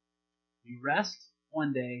first. You rest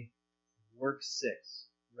 1 day, work 6.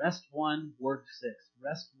 Rest 1, work 6.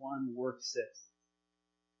 Rest 1, work 6.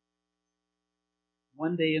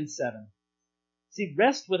 1 day in 7. See,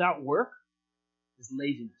 rest without work is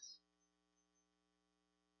laziness.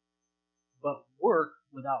 But work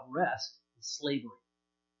without rest is slavery.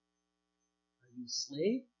 Are you a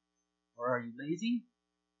slave? Or are you lazy?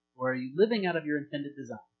 Or are you living out of your intended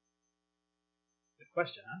design? Good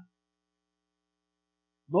question, huh?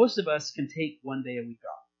 Most of us can take 1 day a week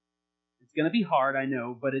off. It's going to be hard, I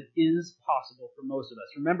know, but it is possible for most of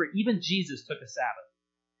us. Remember, even Jesus took a Sabbath.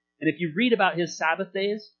 And if you read about his Sabbath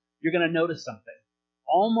days, you're going to notice something.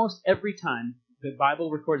 Almost every time the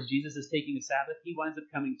Bible records Jesus is taking a Sabbath, he winds up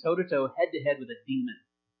coming toe-to-toe, head-to-head with a demon.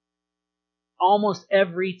 Almost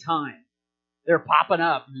every time. They're popping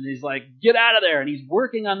up, and he's like, get out of there, and he's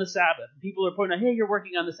working on the Sabbath. And people are pointing out, hey, you're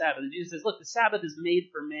working on the Sabbath. And Jesus says, look, the Sabbath is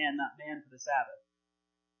made for man, not man for the Sabbath.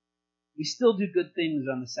 We still do good things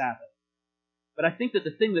on the Sabbath. But I think that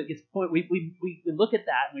the thing that gets we look at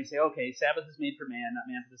that and we say, okay, Sabbath is made for man, not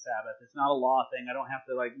man for the Sabbath. It's not a law thing. I don't have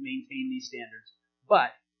to maintain these standards.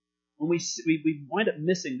 But when we wind up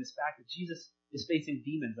missing this fact that Jesus is facing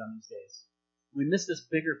demons on these days, we miss this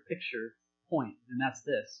bigger picture point, and that's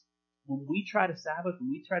this. When we try to Sabbath, when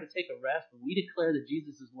we try to take a rest, when we declare that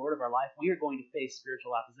Jesus is Lord of our life, we are going to face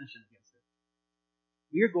spiritual opposition against it.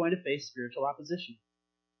 We are going to face spiritual opposition.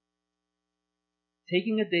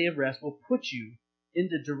 Taking a day of rest will put you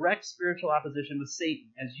into direct spiritual opposition with Satan.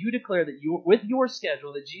 As you declare that with your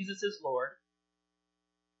schedule that Jesus is Lord,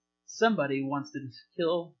 somebody wants to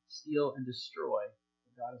kill, steal, and destroy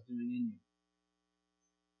what God is doing in you.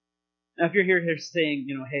 Now, if you're here saying,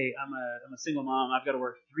 hey, I'm a single mom, I've got to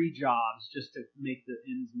work 3 jobs just to make the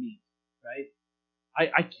ends meet, right?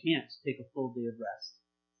 I can't take a full day of rest.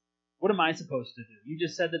 What am I supposed to do? You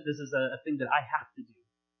just said that this is a thing that I have to do,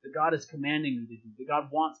 that God is commanding me to do, that God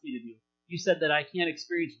wants me to do. You said that I can't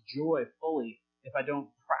experience joy fully if I don't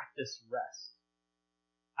practice rest.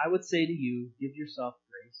 I would say to you, give yourself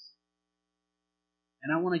grace.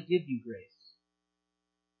 And I want to give you grace.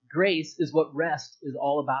 Grace is what rest is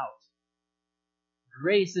all about.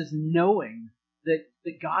 Grace is knowing that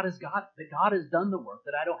God has done the work,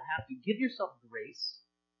 that I don't have to. Give yourself grace.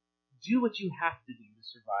 Do what you have to do to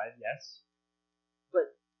survive, yes.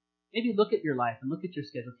 But maybe look at your life and look at your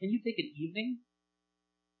schedule. Can you take an evening?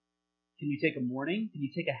 Can you take a morning? Can you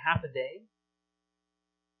take a half a day?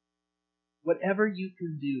 Whatever you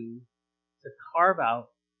can do to carve out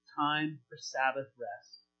time for Sabbath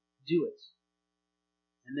rest, do it.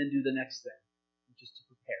 And then do the next thing, which is to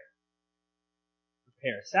prepare.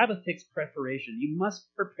 Prepare. Sabbath takes preparation. You must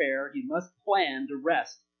prepare. You must plan to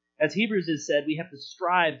rest. As Hebrews has said, we have to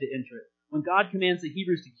strive to enter it. When God commands the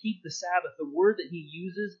Hebrews to keep the Sabbath, the word that he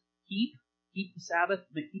uses, keep the Sabbath,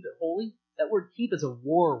 keep it holy, that word keep is a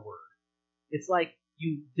war word. It's like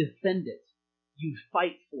you defend it. You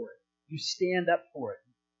fight for it. You stand up for it.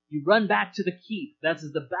 You run back to the keep. That's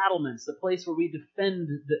the battlements, the place where we defend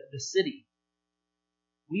the city.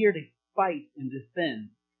 We are to fight and defend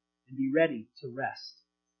and be ready to rest.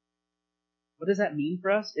 What does that mean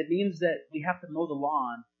for us? It means that we have to mow the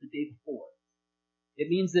lawn the day before. It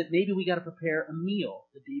means that maybe we got to prepare a meal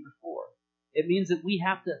the day before. It means that we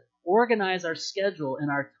have to organize our schedule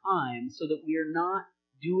and our time so that we are not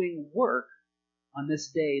doing work on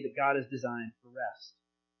this day that God has designed for rest.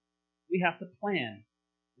 We have to plan.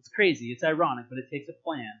 It's crazy, it's ironic, but it takes a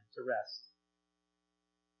plan to rest.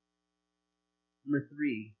 Number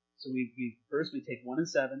 3, so first we take 1 and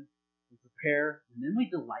 7, we prepare, and then we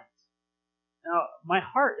delight. Now, my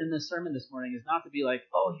heart in this sermon this morning is not to be like,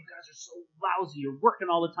 oh, you guys are so lousy, you're working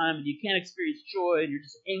all the time, and you can't experience joy, and you're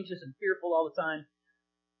just anxious and fearful all the time.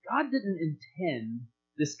 God didn't intend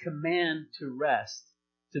this command to rest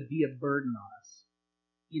to be a burden on us.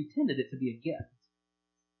 He intended it to be a gift.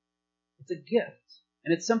 It's a gift,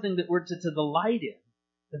 and it's something that we're to delight in.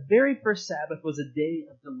 The very first Sabbath was a day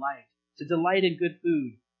of delight, to delight in good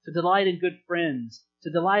food, to delight in good friends,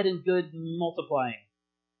 to delight in good multiplying.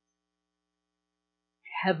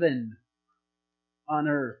 Heaven on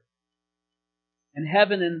earth. And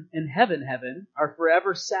heaven, our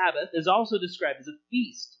forever Sabbath, is also described as a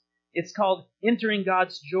feast. It's called entering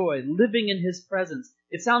God's joy, living in His presence.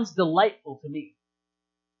 It sounds delightful to me.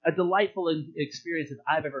 A delightful experience if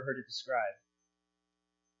I've ever heard it described.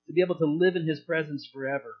 To be able to live in His presence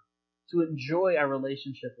forever. To enjoy our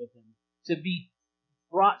relationship with Him. To be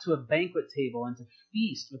brought to a banquet table and to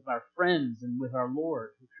feast with our friends and with our Lord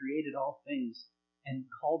who created all things and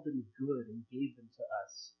called them good and gave them to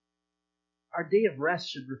us. Our day of rest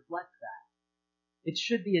should reflect that. It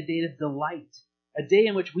should be a day of delight, a day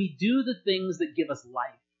in which we do the things that give us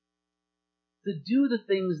life, to do the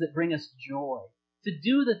things that bring us joy, to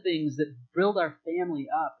do the things that build our family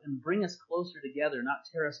up and bring us closer together, not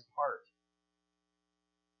tear us apart.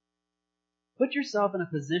 Put yourself in a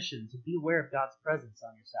position to be aware of God's presence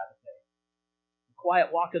on your Sabbath day. A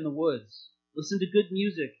quiet walk in the woods, listen to good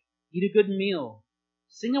music, eat a good meal,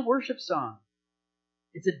 sing a worship song.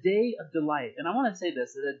 It's a day of delight. And I want to say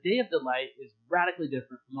this, that a day of delight is radically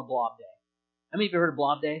different from a blob day. How many of you heard of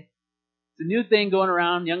blob day? It's a new thing going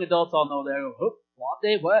around. Young adults all know that. Oh, blob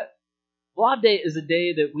day? What? Blob day is a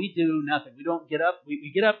day that we do nothing. We don't get up.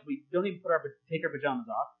 We get up. We don't even take our pajamas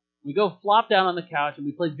off. We go flop down on the couch and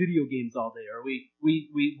we play video games all day. Or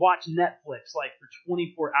we watch Netflix like for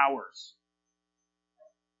 24 hours.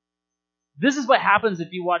 This is what happens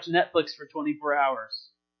if you watch Netflix for 24 hours.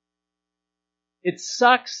 It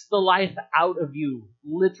sucks the life out of you,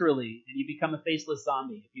 literally, and you become a faceless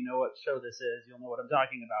zombie. If you know what show this is, you'll know what I'm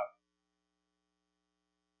talking about.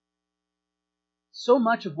 So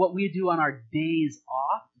much of what we do on our days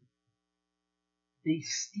off, they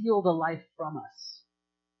steal the life from us.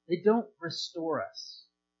 They don't restore us.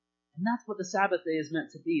 And that's what the Sabbath day is meant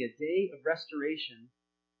to be, a day of restoration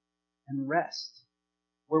and rest,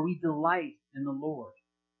 where we delight in the Lord,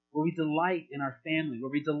 where we delight in our family,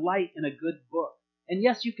 where we delight in a good book. And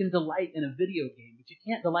yes, you can delight in a video game, but you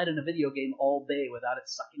can't delight in a video game all day without it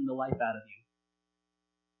sucking the life out of you.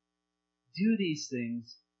 Do these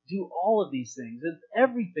things, do all of these things, and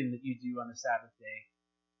everything that you do on the Sabbath day,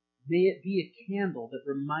 may it be a candle that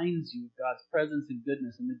reminds you of God's presence and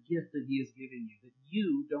goodness and the gift that He has given you, that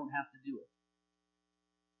you don't have to do it.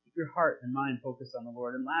 Keep your heart and mind focused on the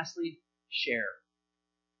Lord. And lastly, share.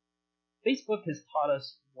 Facebook has taught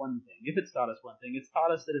us one thing. If it's taught us one thing, it's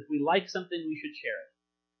taught us that if we like something, we should share it.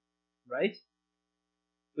 Right?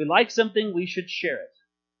 If we like something, we should share it.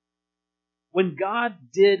 When God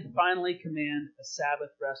did finally command a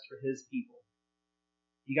Sabbath rest for His people,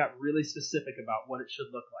 He got really specific about what it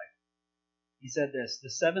should look like. He said this,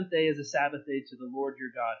 "The seventh day is a Sabbath day to the Lord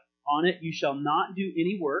your God. On it you shall not do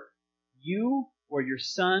any work, you or your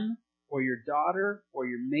son or your daughter, or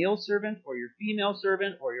your male servant, or your female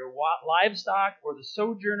servant, or your livestock, or the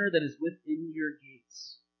sojourner that is within your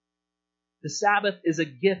gates." The Sabbath is a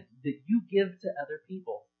gift that you give to other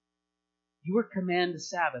people. You are commanded to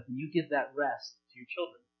Sabbath, and you give that rest to your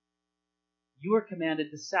children. You are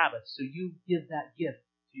commanded to Sabbath, so you give that gift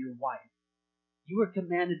to your wife. You are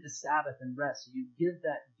commanded to Sabbath and rest, so you give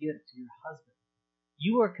that gift to your husband.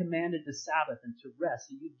 You are commanded to Sabbath and to rest,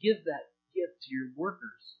 so you give that gift to your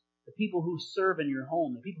workers. The people who serve in your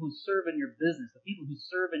home, the people who serve in your business, the people who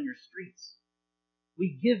serve in your streets.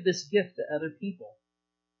 We give this gift to other people.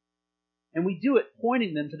 And we do it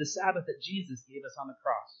pointing them to the Sabbath that Jesus gave us on the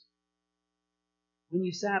cross. When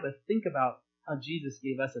you Sabbath, think about how Jesus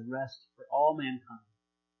gave us a rest for all mankind.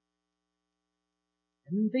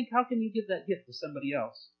 And then think, how can you give that gift to somebody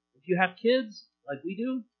else? If you have kids, like we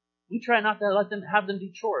do, we try not to have them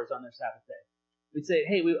do chores on their Sabbath day. We'd say,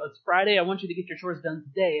 hey, it's Friday, I want you to get your chores done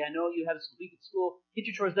today. I know you have a week at school. Get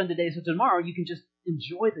your chores done today, so tomorrow you can just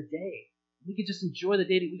enjoy the day. We could just enjoy the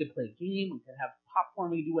day. We could play a game, we could have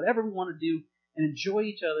popcorn, we could do whatever we want to do and enjoy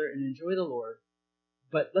each other and enjoy the Lord.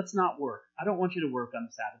 But let's not work. I don't want you to work on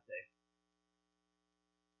the Sabbath day.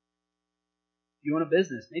 If you own a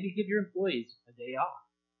business, maybe give your employees a day off.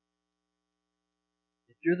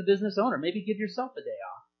 If you're the business owner, maybe give yourself a day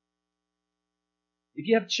off. If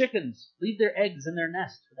you have chickens, leave their eggs in their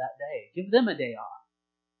nest for that day. Give them a day off.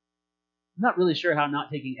 I'm not really sure how not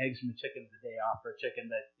taking eggs from a chicken is a day off for a chicken,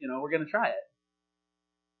 but, we're going to try it.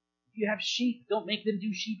 If you have sheep, don't make them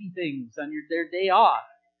do sheepy things on their day off.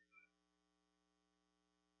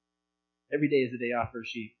 Every day is a day off for a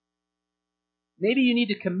sheep. Maybe you need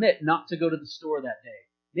to commit not to go to the store that day.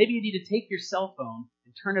 Maybe you need to take your cell phone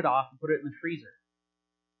and turn it off and put it in the freezer.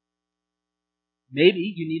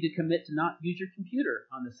 Maybe you need to commit to not use your computer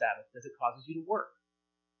on the Sabbath as it causes you to work.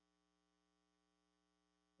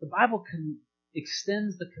 The Bible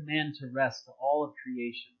extends the command to rest to all of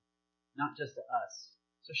creation, not just to us.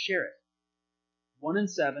 So share it. 1 and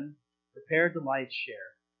 7, prepare, delight, share.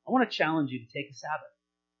 I want to challenge you to take a Sabbath.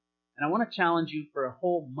 And I want to challenge you for a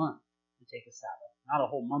whole month to take a Sabbath. Not a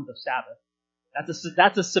whole month of Sabbath.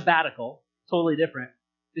 That's a sabbatical, totally different.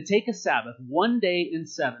 To take a Sabbath 1 day in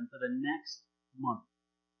 7 for the next month,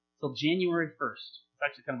 till January 1st. It's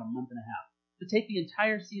actually kind of a month and a half. To take the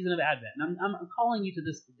entire season of Advent. And I'm calling you to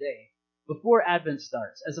this today, before Advent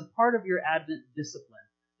starts, as a part of your Advent discipline.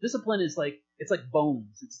 Discipline is it's like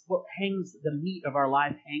bones. It's what the meat of our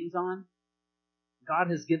life hangs on. God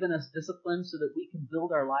has given us discipline so that we can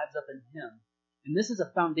build our lives up in Him. And this is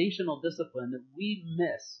a foundational discipline that we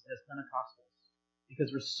miss as Pentecostals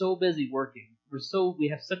because we're so busy working. We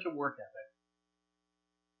have such a work ethic.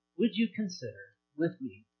 Would you consider with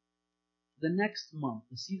me the next month,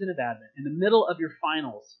 the season of Advent, in the middle of your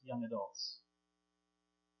finals, young adults,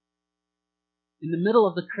 in the middle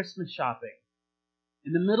of the Christmas shopping,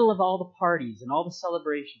 in the middle of all the parties and all the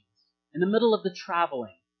celebrations, in the middle of the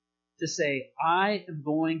traveling, to say, I am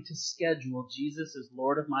going to schedule Jesus as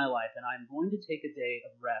Lord of my life, and I'm going to take a day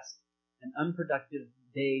of rest, an unproductive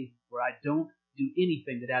day where I don't do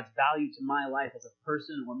anything that adds value to my life as a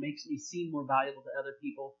person or makes me seem more valuable to other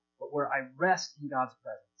people, but where I rest in God's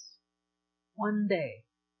presence. 1 day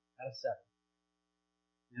out of 7.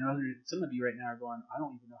 Some of you right now are going, I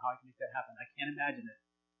don't even know how I can make that happen. I can't imagine it.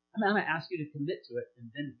 I'm going to ask you to commit to it and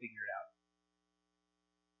then figure it out.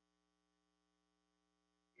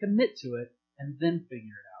 Commit to it and then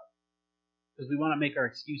figure it out. Because we want to make our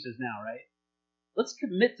excuses now, right? Let's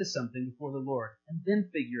commit to something before the Lord and then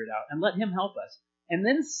figure it out and let Him help us. And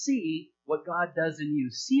then see what God does in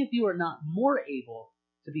you. See if you are not more able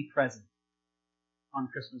to be present on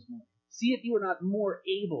Christmas morning. See if you are not more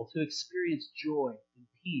able to experience joy and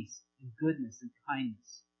peace and goodness and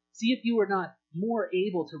kindness. See if you are not more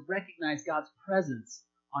able to recognize God's presence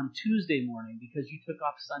on Tuesday morning because you took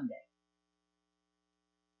off Sunday.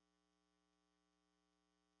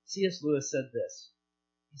 C.S. Lewis said this.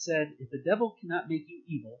 He said, if the devil cannot make you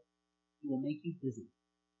evil, he will make you busy.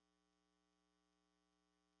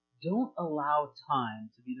 Don't allow time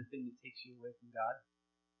to be the thing that takes you away from God.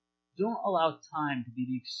 Don't allow time to be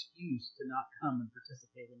the excuse to not come and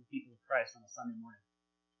participate in the people of Christ on a Sunday morning.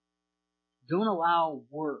 Don't allow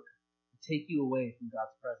work to take you away from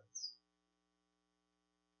God's presence.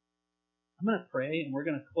 I'm going to pray and we're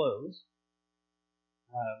going to close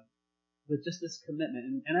with just this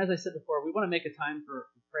commitment. And as I said before, we want to make a time for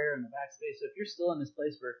prayer in the backspace. So if you're still in this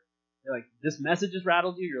place where you're like, this message has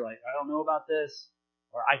rattled you, you're like, I don't know about this,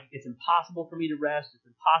 or it's impossible for me to rest, it's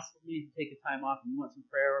impossible for me to take a time off, and you want some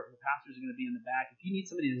prayer, the pastors are going to be in the back. If you need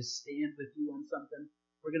somebody to stand with you on something,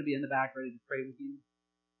 we're going to be in the back ready to pray with you.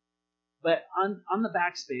 But on the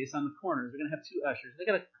backspace, on the corners, we're going to have 2 ushers. They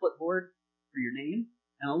got a clipboard for your name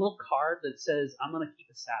and a little card that says, I'm going to keep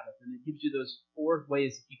a Sabbath. And it gives you those 4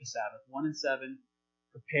 ways to keep a Sabbath. 1 and 7,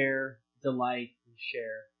 prepare, delight, and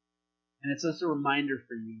share. And it's just a reminder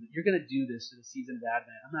for you that you're going to do this through the season of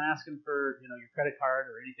Advent. I'm not asking for your credit card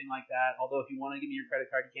or anything like that, although if you want to give me your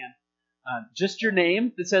credit card, you can. Just your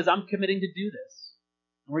name that says, I'm committing to do this.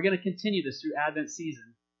 And we're going to continue this through Advent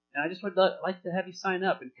season. And I just would like to have you sign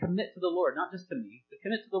up and commit to the Lord, not just to me, but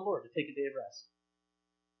commit to the Lord to take a day of rest.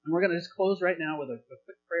 And we're going to just close right now with a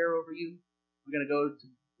quick prayer over you. We're going to go to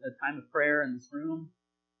a time of prayer in this room.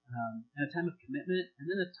 And a time of commitment,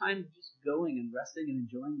 and then a time of just going and resting and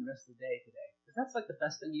enjoying the rest of the day today. Because that's like the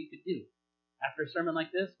best thing you could do. After a sermon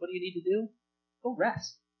like this, what do you need to do? Go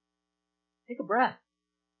rest. Take a breath.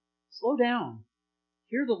 Slow down.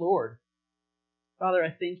 Hear the Lord. Father,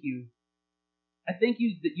 I thank you. I thank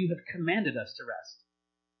you that you have commanded us to rest.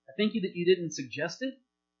 I thank you that you didn't suggest it.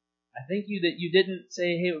 I thank you that you didn't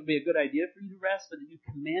say, hey, it would be a good idea for you to rest, but that you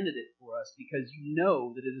commanded it for us because you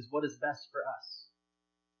know that it is what is best for us.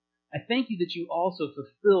 I thank you that you also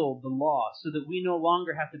fulfilled the law so that we no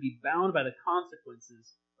longer have to be bound by the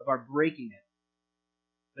consequences of our breaking it.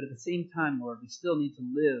 But at the same time, Lord, we still need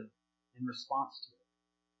to live in response to it.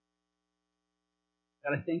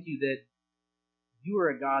 God, I thank you that you are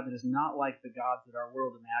a God that is not like the gods that our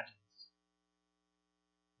world imagines.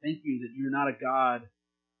 Thank you that you're not a God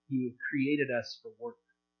who created us for work.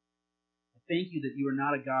 I thank you that you are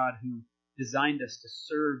not a God who designed us to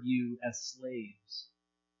serve you as slaves,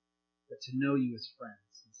 but to know you as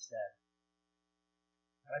friends instead.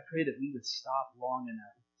 God, I pray that we would stop long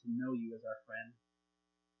enough to know you as our friend,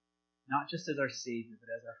 not just as our Savior, but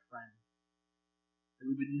as our friend. That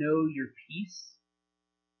we would know your peace,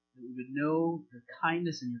 that we would know your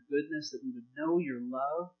kindness and your goodness, that we would know your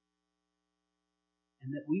love,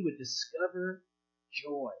 and that we would discover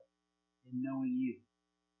joy in knowing you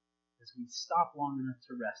as we stop long enough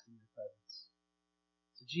to rest in your presence.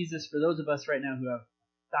 So Jesus, for those of us right now who have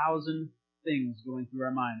 1,000 things going through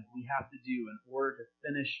our mind that we have to do in order to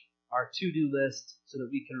finish our to-do list so that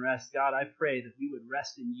we can rest. God, I pray that we would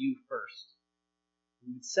rest in you first.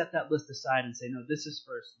 We would set that list aside and say, no, this is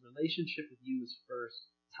first. Relationship with you is first.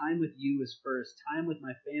 Time with you is first. Time with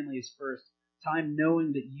my family is first. Time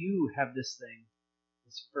knowing that you have this thing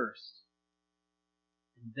is first.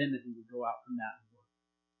 And then that we would go out from that and work.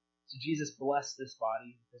 So Jesus, bless this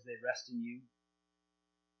body as they rest in you.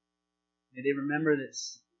 May they remember that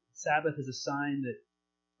Sabbath is a sign that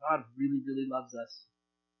God really, really loves us.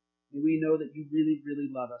 May we know that you really, really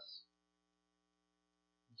love us.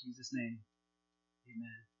 In Jesus' name,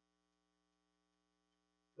 amen.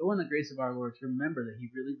 Go in the grace of our Lord to remember that he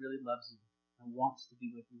really, really loves you and wants to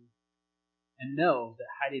be with you. And know that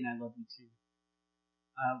Heidi and I love you too.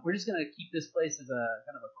 We're just going to keep this place as a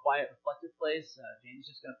kind of a quiet, reflective place. Janie's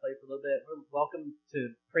just going to play for a little bit. We're welcome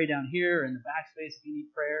to pray down here or in the backspace if you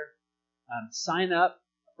need prayer. Sign up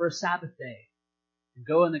for a Sabbath day and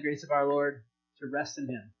go in the grace of our Lord to rest in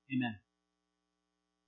him. Amen.